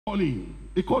calling.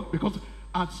 He called because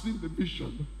I'd seen the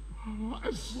vision. I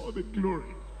saw the glory.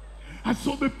 I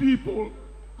saw the people.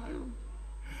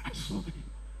 I saw them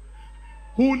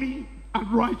holy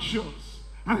and righteous.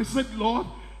 And I said, Lord,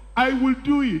 I will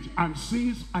do it. And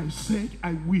since I said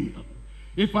I will,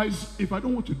 if I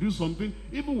don't want to do something,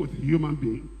 even with a human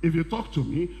being, if you talk to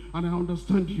me and I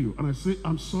understand you, and I say,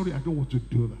 I'm sorry, I don't want to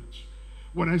do that.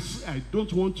 When I say I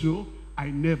don't want to,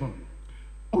 I never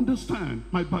understand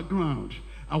my background.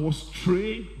 I was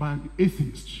trained by an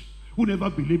atheist who never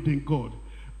believed in God.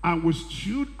 And we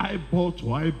stood eyeball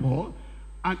to eyeball.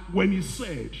 And when he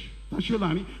said,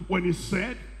 when he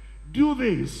said, do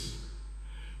this,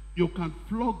 you can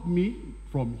flog me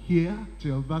from here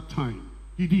till that time.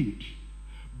 He did.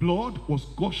 Blood was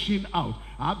gushing out.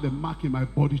 I have the mark in my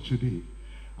body today.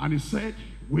 And he said,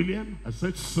 William, I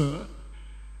said, sir,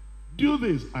 do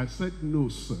this. I said, no,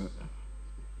 sir.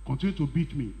 Continue to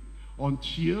beat me.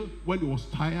 Until when he was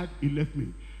tired, he left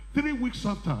me. 3 weeks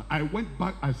after, I went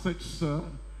back. I said, sir,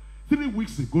 3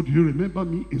 weeks ago, do you remember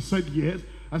me? He said, yes.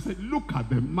 I said, look at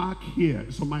the mark here.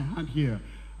 It's on my hand here.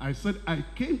 I said, I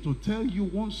came to tell you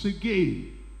once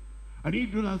again. I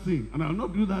didn't do that thing, and I'll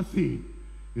not do that thing.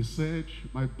 He said,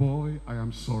 my boy, I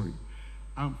am sorry.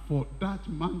 And for that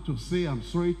man to say I'm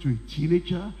sorry to a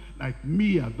teenager like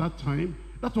me at that time,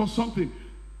 that was something.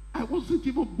 I wasn't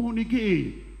even born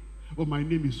again. But my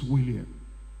name is William,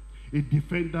 a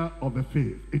defender of the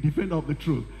faith, a defender of the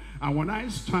truth. And when I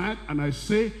stand and I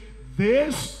say,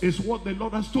 this is what the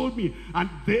Lord has told me, and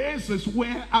this is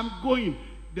where I'm going,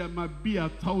 there might be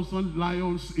 1,000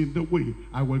 lions in the way.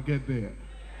 I will get there.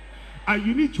 And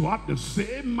you need to have the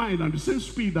same mind and the same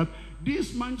spirit that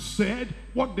this man said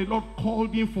what the Lord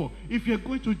called him for. If you're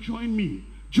going to join me,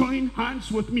 join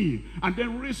hands with me, and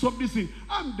then raise up this thing.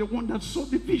 I'm the one that saw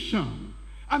the vision.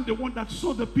 I'm the one that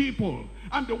saw the people.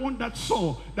 I'm the one that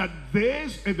saw that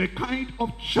this is the kind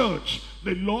of church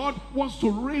the Lord wants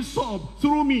to raise up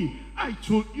through me. I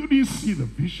told you, didn't see the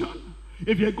vision.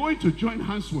 If you're going to join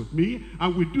hands with me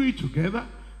and we do it together,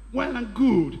 well and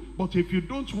good. But if you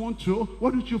don't want to,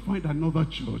 why don't you find another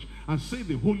church and say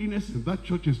the holiness in that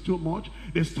church is too much,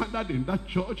 the standard in that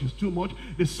church is too much,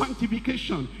 the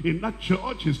sanctification in that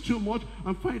church is too much,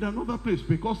 and find another place,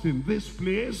 because in this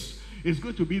place is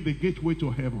going to be the gateway to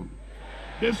heaven.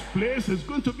 This place is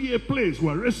going to be a place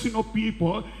where raising up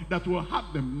people that will have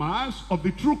the marks of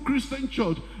the true Christian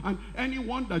church. And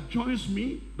anyone that joins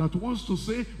me, that wants to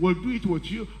say, we'll do it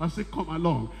with you, I say, come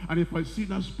along. And if I see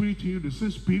that spirit in you, the same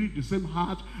spirit, the same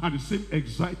heart, and the same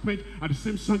excitement, and the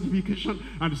same sanctification,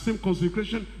 and the same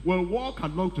consecration, we'll walk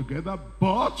along together.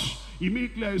 But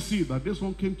immediately I see that this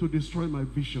one came to destroy my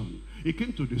vision. It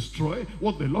came to destroy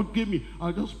what the Lord gave me.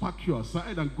 I'll just pack you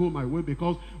aside and go my way,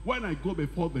 because when I go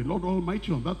before the Lord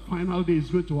Almighty on that final day, He's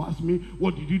going to ask me,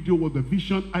 what did you do with the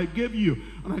vision I gave you?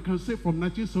 And I can say from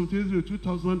 1973 to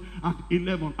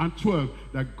 2011 and 12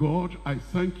 that, God, I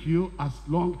thank you. As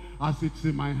long as it's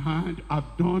in my hand,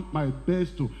 I've done my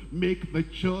best to make the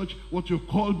church what you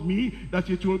called me that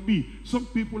it will be. Some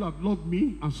people have loved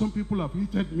me and some people have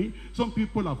hated me. Some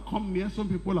people have come near, some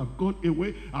people have gone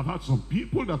away. I've had some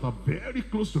people that are very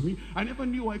close to me. I never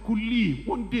knew I could live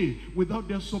one day without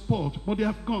their support, but they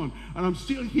have gone, and I'm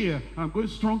still here. I'm going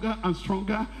stronger and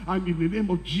stronger, and in the name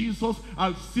of Jesus,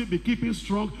 I'll still be keeping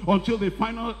strong until the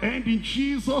final end, in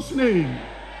Jesus' name.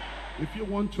 If you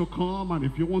want to come and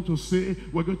if you want to say,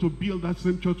 we're going to build that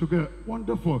same church together,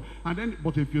 wonderful. And then,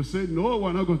 but if you say, no,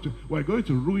 we're going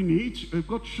to ruin it, if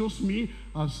God shows me,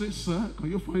 I'll say, sir,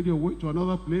 can you find your way to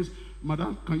another place?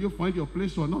 Madam, can you find your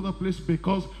place to another place?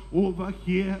 Because over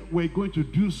here, we're going to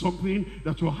do something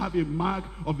that will have a mark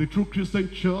of the true Christian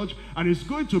church. And it's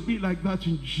going to be like that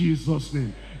in Jesus'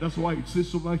 name. That's why it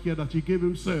says over here that He gave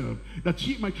Himself, that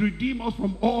He might redeem us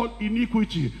from all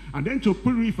iniquity, and then to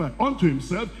purify unto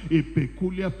Himself a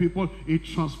peculiar people, a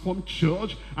transformed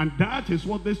church. And that is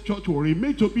what this church will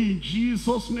remain to be in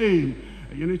Jesus' name.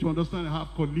 You need to understand, I have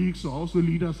colleagues who are also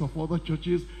leaders of other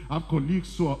churches. I have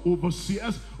colleagues who are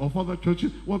overseers of other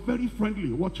churches. We're very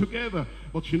friendly. We're together.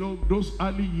 But you know, those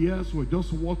early years, we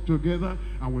just worked together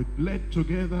and we led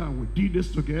together and we did this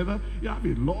together. You have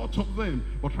a lot of them.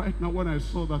 But right now, when I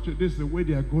saw that this is the way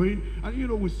they are going, and you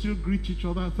know, we still greet each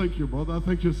other. Thank you, brother.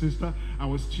 Thank you, sister. And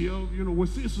we still, you know, we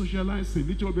still socialize a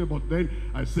little bit. But then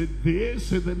I said,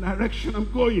 this is the direction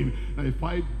I'm going. And if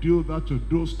I do that to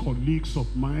those colleagues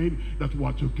of mine that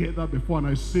were together before, and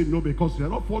I say no because they're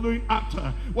not following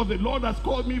after what what the Lord has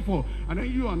called me for. And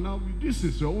then you are now, this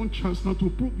is your own chance now to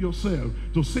prove yourself,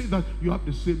 to say that you have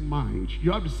the same mind,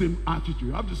 you have the same attitude,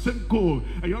 you have the same goal,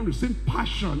 and you have the same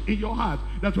passion in your heart,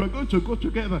 that we're going to go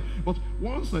together. But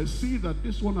once I see that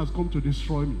this one has come to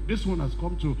destroy me, this one has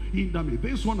come to hinder me,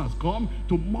 this one has come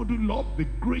to model up the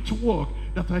great work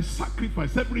that I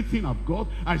sacrifice, everything I've got,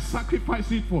 I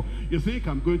sacrifice it for. You think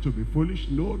I'm going to be foolish?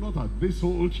 No, not at this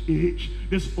old age,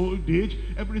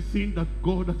 everything that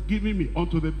God has given me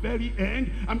unto the very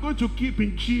end, I'm going to keep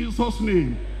in Jesus'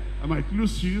 name. I might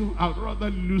lose you, I'd rather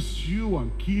lose you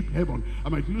and keep heaven. I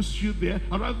might lose you there,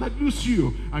 I'd rather lose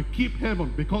you and keep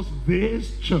heaven, because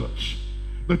this church,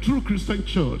 the true Christian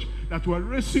church that we're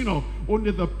raising up,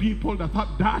 only the people that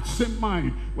have that same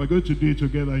mind, we're going to do it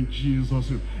together in Jesus'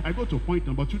 name. I go to point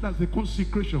number 2, that's the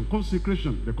consecration.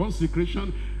 The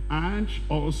consecration and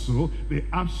also the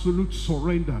absolute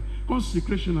surrender.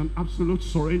 Consecration and absolute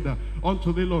surrender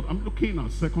unto the Lord. I'm looking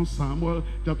at 2 Samuel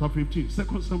chapter 15.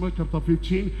 2 Samuel chapter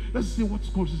 15. Let's see what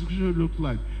consecration looks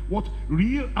like. What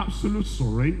real absolute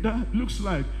surrender looks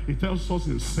like. It tells us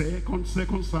in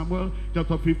 2 Samuel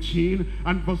chapter 15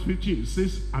 and verse 15. It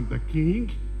says, and the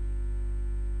king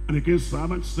and the king's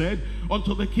servant said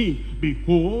unto the king,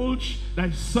 behold, thy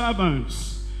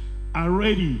servants are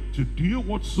ready to do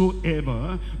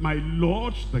whatsoever my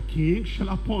lord the king shall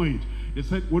appoint. They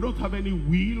said, we don't have any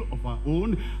will of our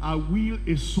own. Our will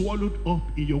is swallowed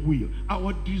up in your will.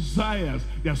 Our desires,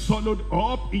 they are swallowed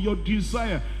up in your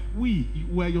desire. We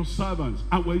were your servants,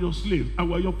 and we're your slaves, and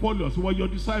we're your followers, we're your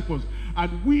disciples,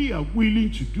 and we are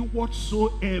willing to do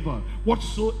whatsoever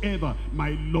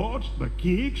my Lord the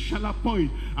King shall appoint.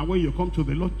 And when you come to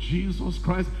the Lord Jesus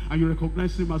Christ and you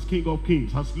recognize him as King of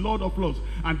Kings, as Lord of Lords,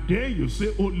 and then you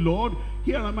say, oh Lord,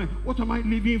 here am I. What am I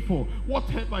living for?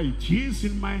 Whatever it is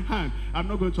in my hand, I'm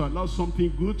not going to allow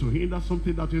something good to hinder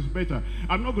something that is better.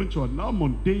 I'm not going to allow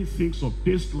mundane things of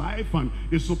this life and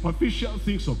the superficial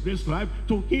things of this life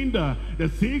to hinder the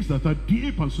things that are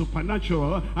deep and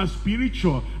supernatural and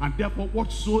spiritual. And therefore,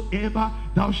 whatsoever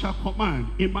thou shalt command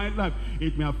in my life,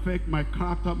 it may affect my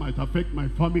character, might affect my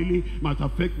family, might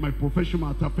affect my profession,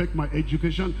 might affect my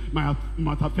education,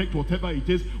 might affect whatever it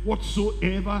is.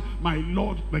 Whatsoever my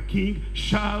Lord the King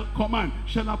shall command,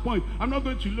 shall appoint. I'm not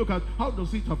going to look at how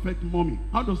does it affect mommy,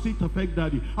 how does it affect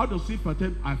daddy, how does it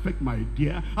affect my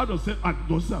dear, how does it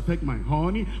affect my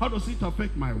honey, how does it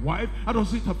affect my wife, how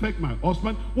does it affect my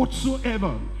husband.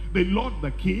 Whatsoever the Lord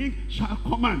the King shall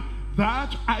command,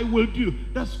 that I will do.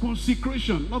 That's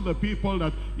consecration. Not the people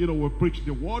that, will preach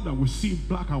the word and will see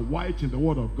black and white in the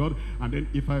word of God, and then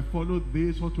if I follow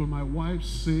this, what will my wife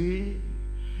say?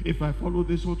 If I follow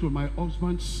this, what will my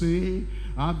husband say?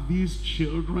 I have these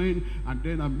children, and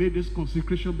then I made this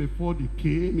consecration before they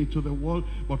came into the world,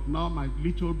 but now my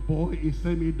little boy is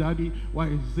telling me, Daddy, why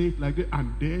is it like that?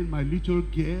 And then my little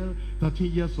girl,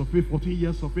 13 years of age, 14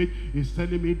 years of age, is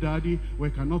telling me, Daddy,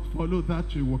 we cannot follow that,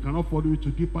 we cannot follow you to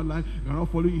deeper life, we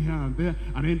cannot follow you here and there.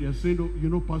 And then they're saying,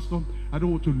 oh, Pastor, I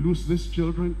don't want to lose these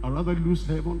children. I'd rather lose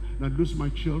heaven than lose my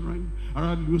children. I'd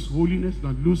rather lose holiness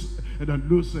than lose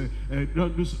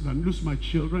my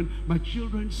children. My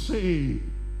children say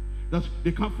that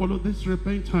they can't follow this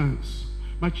repentance.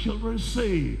 My children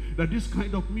say that this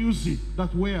kind of music that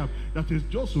is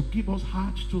just to give us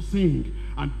heart to sing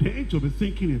and then to be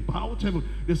thinking about heaven,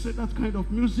 they say that kind of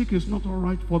music is not all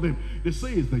right for them. They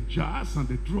say it's the jazz and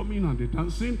the drumming and the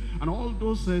dancing and all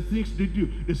those things they do.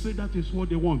 They say that is what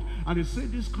they want. And they say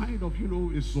this kind of,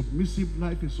 a submissive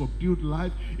life, a subdued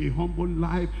life, a humble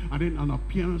life, and then an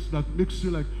appearance that makes you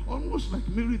like, almost like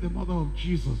Mary, the mother of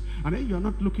Jesus. And then you're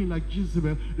not looking like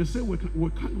Jezebel. They say, we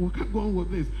can't go on with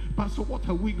this. Pastor, what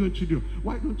are we going to do?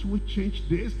 Why don't we change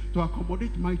this to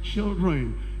accommodate my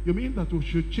children? You mean that we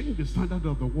should change the standard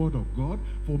of the word of God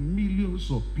for millions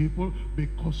of people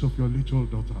because of your little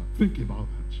daughter? Think about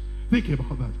that. Think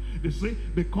about that. They say,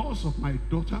 because of my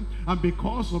daughter and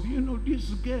because of, these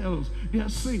girls, they are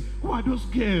saying, who are those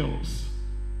girls?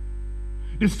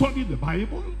 They study the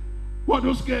Bible. Who are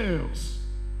those girls?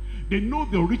 They know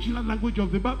the original language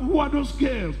of the Bible. Who are those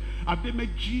girls? Have they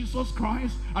met Jesus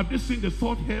Christ? Have they seen the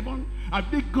third heaven? Have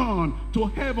they gone to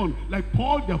heaven like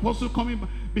Paul the apostle coming back?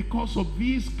 Because of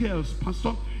these girls,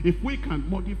 Pastor, if we can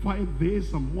modify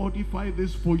this and modify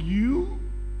this for you,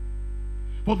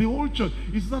 for the whole church,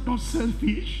 is that not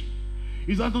selfish?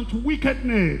 Is that not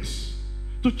wickedness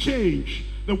to change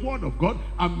the word of God?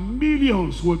 And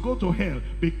millions will go to hell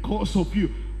because of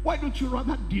you. Why don't you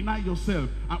rather deny yourself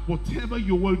and whatever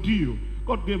you will do?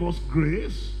 God gave us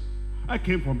grace. I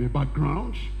came from a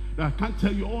background that I can't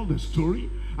tell you all the story,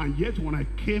 and yet when I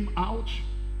came out,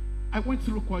 I went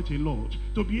through quite a lot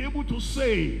to be able to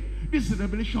say, this is the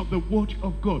revelation of the word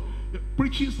of God.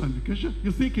 Preaching sanctification,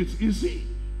 you think it's easy?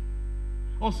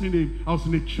 I was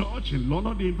in a church in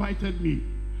London, they invited me.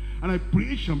 And I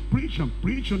preach and preach and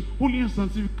preach on holiness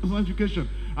and sanctification.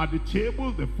 At the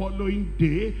table the following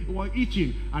day, we were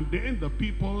eating. And then the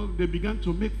people, they began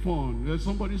to make fun.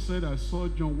 Somebody said, I saw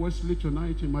John Wesley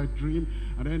tonight in my dream.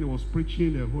 And then he was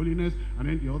preaching the holiness. And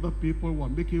then the other people were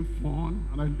making fun.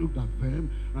 And I looked at them.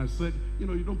 And I said, you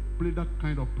know, you don't play that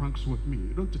kind of pranks with me.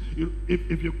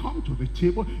 If you come to the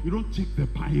table, you don't take the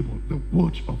Bible, the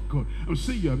word of God. And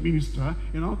say you're a minister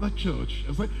in another church.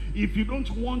 I said, if you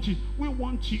don't want it, we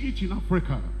want it in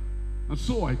Africa. And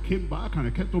so I came back and I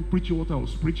kept on preaching what I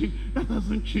was preaching. That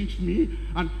hasn't changed me.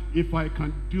 And if I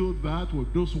can do that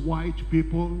with those white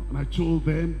people, and I told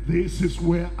them, this is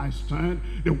where I stand,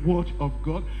 the word of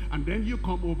God. And then you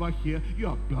come over here, you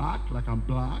are black, like I'm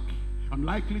black. I'm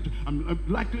likely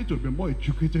to be more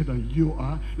educated than you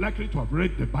are, likely to have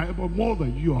read the Bible more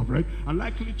than you have read, and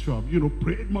likely to have, you know,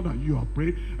 prayed more than you have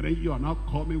prayed. And then you are now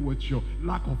coming with your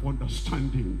lack of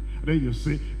understanding. And then you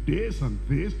say this and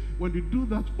this. When you do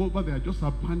that over there, just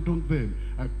abandon them.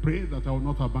 I pray that I will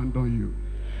not abandon you.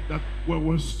 That we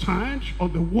will stand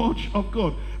on the word of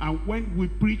God. And when we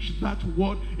preach that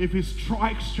word, if it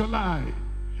strikes your life,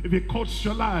 if it cuts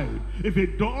your life, if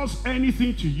it does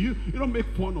anything to you, you don't make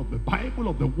fun of the Bible,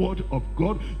 of the word of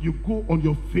God. You go on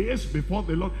your face before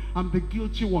the Lord. I'm the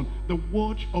guilty one. The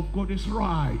word of God is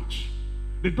right.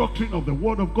 The doctrine of the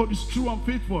word of God is true and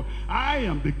faithful. I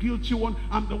am the guilty one.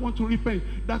 I'm the one to repent.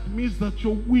 That means that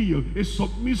your will is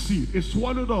submissive, is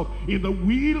swallowed up in the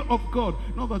will of God.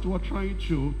 Not that we're trying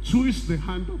to twist the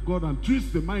hand of God and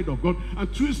twist the mind of God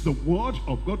and twist the word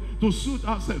of God to suit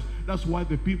ourselves. That's why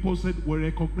the people said we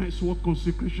recognize what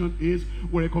consecration is.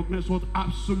 We recognize what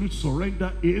absolute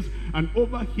surrender is. And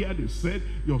over here they said,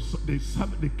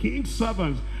 the king's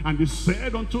servants, and they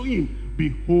said unto him,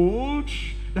 behold,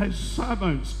 thy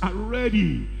servants are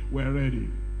ready. We're ready.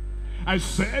 I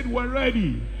said we're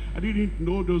ready. I didn't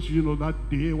know those, you know, that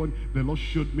day when the Lord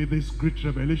showed me this great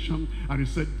revelation and he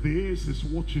said, this is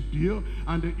what you do.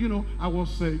 And, you know, I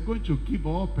was going to give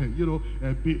up,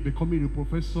 becoming a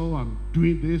professor and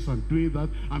doing this and doing that.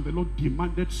 And the Lord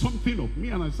demanded something of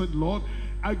me. And I said, Lord,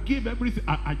 I gave everything.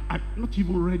 I not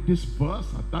even read this verse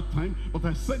at that time, but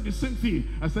I said the same thing.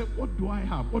 I said, what do I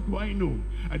have? What do I know?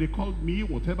 And they called me,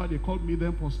 whatever. They called me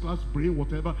then first class brain,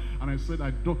 whatever. And I said,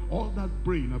 I don't, all that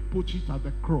brain, I put it at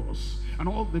the cross. And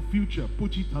all the future,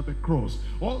 put it at the cross.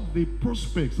 All the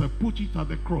prospects, I put it at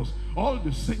the cross. All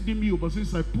the sending me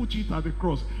overseas, I put it at the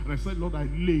cross. And I said, Lord, I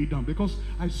lay down because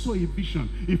I saw a vision.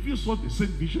 If you saw the same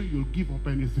vision, you'll give up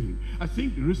anything. I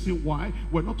think the reason why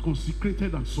we're not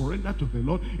consecrated and surrendered to the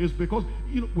Lord is because,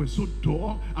 you know, we're so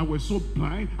dull and we're so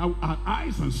blind, and our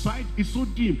eyes and sight is so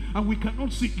dim, and we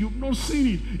cannot see. You've not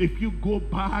seen it. If you go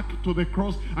back to the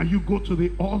cross and you go to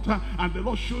the altar and the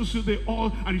Lord shows you the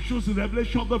all, and he shows you the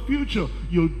revelation of the future,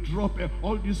 you'll drop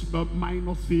all these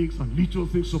minor things and little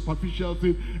things, superficial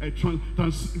things,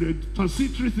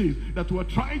 transitory things that we're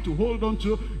trying to hold on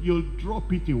to. You'll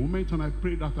drop it in a moment. And I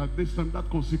pray that at this time that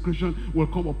consecration will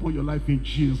come upon your life in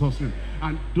Jesus' name.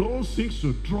 And those things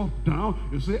to drop down,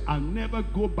 you say, I'll never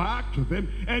go back to them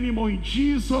anymore in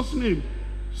Jesus' name.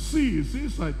 See,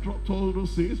 since I dropped all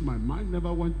those things, my mind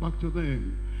never went back to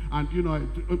them. And you know,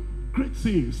 great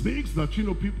things that, you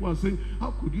know, people are saying,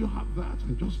 how could you have that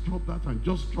and just drop that and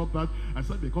just drop that? I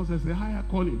said, because there's a higher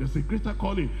calling, there's a greater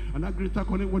calling, and that greater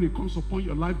calling, when it comes upon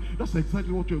your life, that's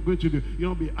exactly what you're going to do. You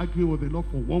don't be arguing with the Lord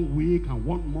for 1 week and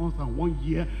 1 month and 1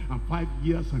 year and 5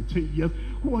 years and 10 years.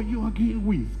 Who are you arguing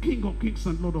with? King of kings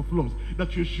and Lord of lords.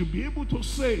 That you should be able to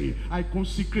say, I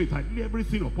consecrate, I lay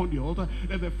everything upon the altar,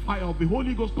 let the fire of the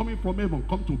Holy Ghost coming from heaven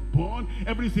come to burn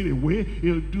everything away.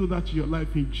 He'll do that to your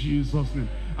life in Jesus' name.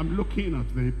 I'm looking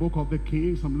at the book of the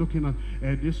Kings. I'm looking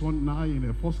at this one now in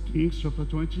 1 Kings chapter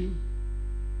 20.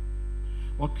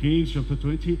 1 Kings chapter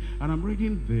 20, and I'm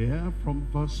reading there from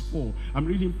verse 4. I'm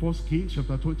reading 1 Kings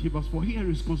chapter 20 verse 4. Here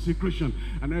is consecration,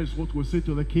 and that is what we say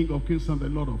to the King of kings and the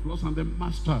Lord of lords, and the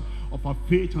master of our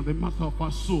faith and the master of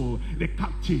our soul, the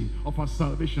captain of our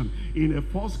salvation. In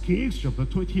 1 Kings chapter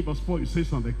 20 verse 4, it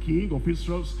says, and the king of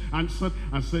Israel answered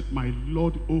and said, my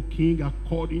Lord, O king,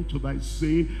 according to thy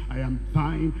saying, I am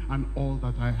thine and all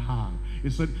that I have. He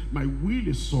said, my will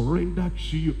is surrendered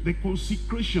to you. The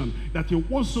consecration that he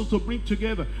wants us to bring together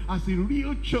together as a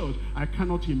real church. I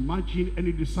cannot imagine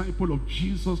any disciple of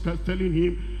Jesus Christ telling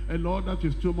him, Lord, that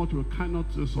is too much, we cannot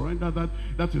surrender that.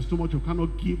 That is too much, we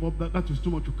cannot give up that. That is too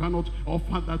much, we cannot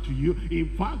offer that to you.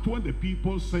 In fact, when the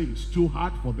people say it's too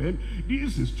hard for them,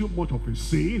 this is too much of a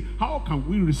saying, how can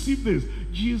we receive this?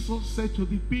 Jesus said to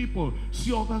the people,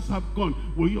 see, others have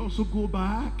gone, will you also go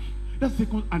back? That's the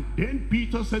question. And then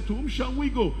Peter said, to whom shall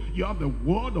we go? You have the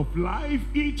word of life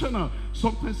eternal.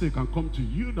 Sometimes they can come to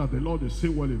you that the Lord is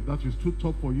saying, well, if that is too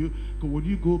tough for you, will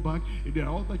you go back? There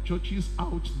are other churches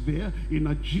out there in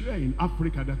Nigeria, in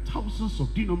Africa. There are thousands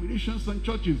of denominations and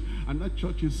churches. And that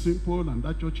church is simple, and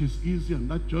that church is easy, and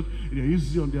that church, they're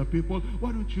easy on their people.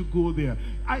 Why don't you go there?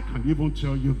 I can even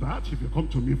tell you that if you come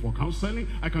to me for counseling,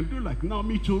 I can do like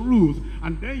Naomi to Ruth.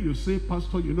 And then you say,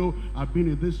 Pastor, you know, I've been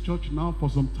in this church now for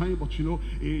some time, but you know,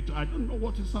 I don't know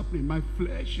what is happening. My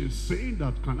flesh is saying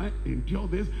that, can I endure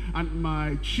this? And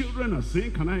my children are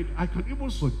saying, I can even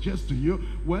suggest to you,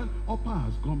 well, Upper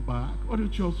has gone back. Why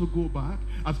don't you also go back?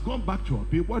 Has gone back to your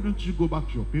people. Why don't you go back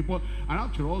to your people? And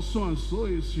after all, so-and-so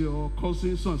is your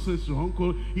cousin, so-and-so is your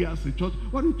uncle. He has a church.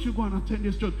 Why don't you go and attend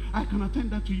this church? I can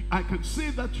attend that to you. I can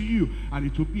say that to you. And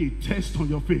it will be a test on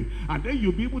your faith. And then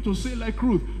you'll be able to say like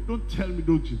Ruth, don't tell me,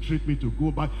 don't you treat me to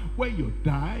go back. When you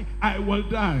die, I will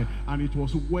die. And it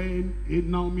was when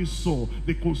Naomi saw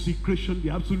the consecration,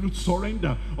 the absolute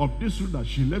surrender of this Ruth that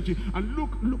she left it. And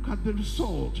look at the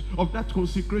result of that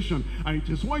consecration. And it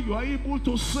is when you are able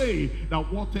to say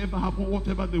that whatever happens,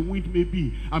 whatever the wind may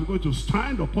be, I'm going to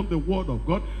stand upon the word of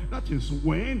God. That is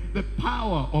when the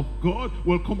power of God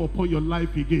will come upon your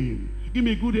life again. Give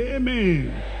me a good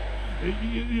amen.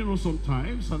 You know,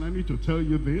 sometimes, and I need to tell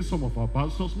you this, some of our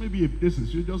pastors, maybe if this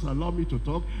is you, just allow me to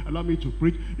talk, allow me to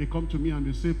preach. They come to me and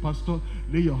they say, Pastor,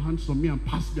 lay your hands on me and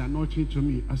pass the anointing to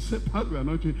me. I said, pass the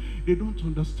anointing. They don't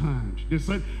understand. They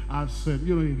said, as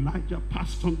you know, Elijah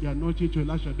passed on the anointing to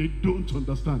Elisha. They don't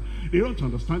understand. They don't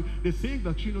understand. They think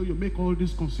that, you know, you make all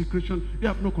this consecration. They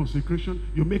have no consecration.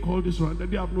 You make all this surrender.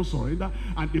 They have no surrender.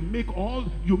 And you make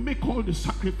all the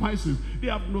sacrifices. They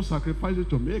have no sacrifices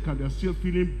to make, and they're still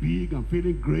feeling big and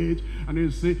feeling great. And they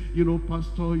say, you know,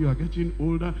 Pastor, you are getting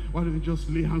older. Why don't you just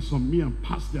lay hands on me and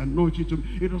pass the anointing to me?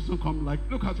 It doesn't come like,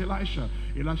 look at Elisha.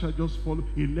 Elisha just followed.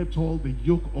 He left all the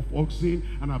yoke of oxen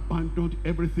and abandoned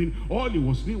everything. All he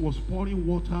was doing was pouring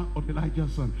water on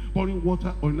Elijah's son, pouring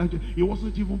water on Elijah. He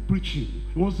wasn't even preaching.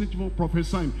 He wasn't even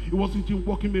prophesying. He wasn't even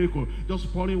working miracle.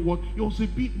 Just pouring water. He was a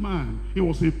big man. He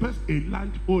was a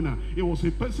landowner. He was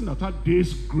a person that had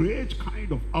this great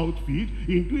kind of outfit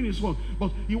in doing his work.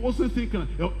 But he wasn't thinking,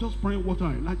 just pouring water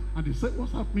on Elijah. And they said,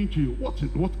 what's happening to you? What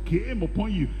came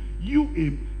upon you?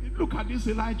 Look at this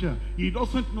Elijah. He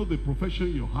doesn't know the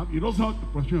profession you have. He doesn't know the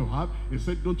profession you have. He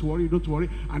said, don't worry, don't worry.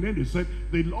 And then they said,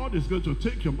 the Lord is going to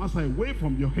take your master away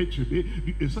from your head today.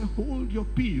 They said, hold your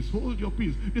peace, hold your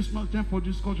peace. This is not time for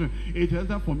discussion. It is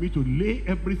time for me to lay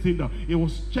everything down. He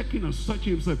was checking and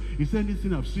searching himself. Is there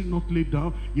anything I've still not laid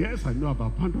down? Yes, I know I've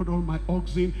abandoned all my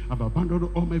oxen. I've abandoned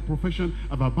all my profession.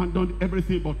 I've abandoned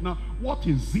everything. But now, what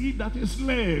is it that is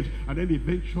left? And then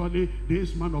eventually,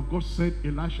 this man of God said,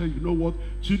 Elisha, you know what?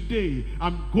 Today,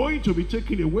 I'm going to be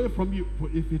taken away from you. For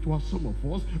if it was some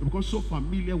of us, we become so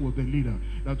familiar with the leader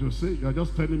that you say, you're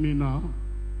just telling me now,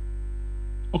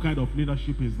 what kind of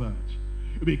leadership is that?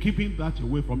 You'll be keeping that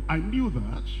away from. I knew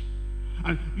that.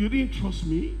 And you didn't trust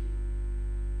me.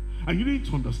 And you need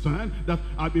to understand that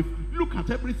look at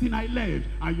everything I left,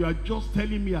 and you are just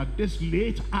telling me at this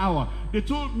late hour. They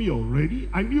told me already.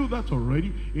 I knew that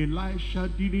already. Elisha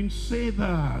didn't say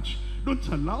that. Don't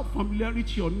allow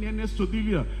familiarity or nearness to the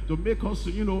leader to make us,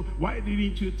 you know, why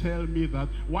didn't you tell me that?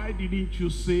 Why didn't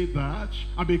you say that?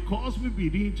 And because we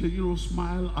begin to, you know,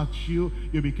 smile at you,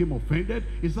 you became offended.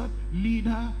 Is that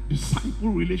leader-disciple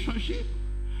relationship?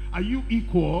 Are you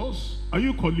equals? Are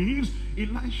you colleagues?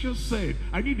 Elisha said,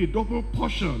 I need a double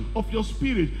portion of your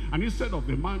spirit. And instead of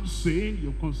the man saying,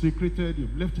 you've consecrated,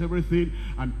 you've left everything,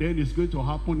 and then it's going to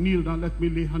happen, kneel down, let me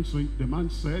lay hands on you. The man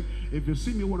said, if you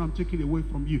see me when I'm taking away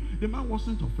from you. The man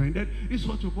wasn't offended. This is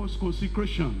what you call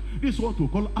consecration. This is what we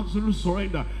call absolute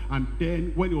surrender. And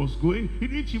then when he was going, he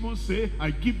didn't even say,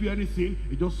 I give you anything.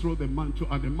 He just threw the mantle,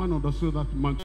 and the man understood that mantle.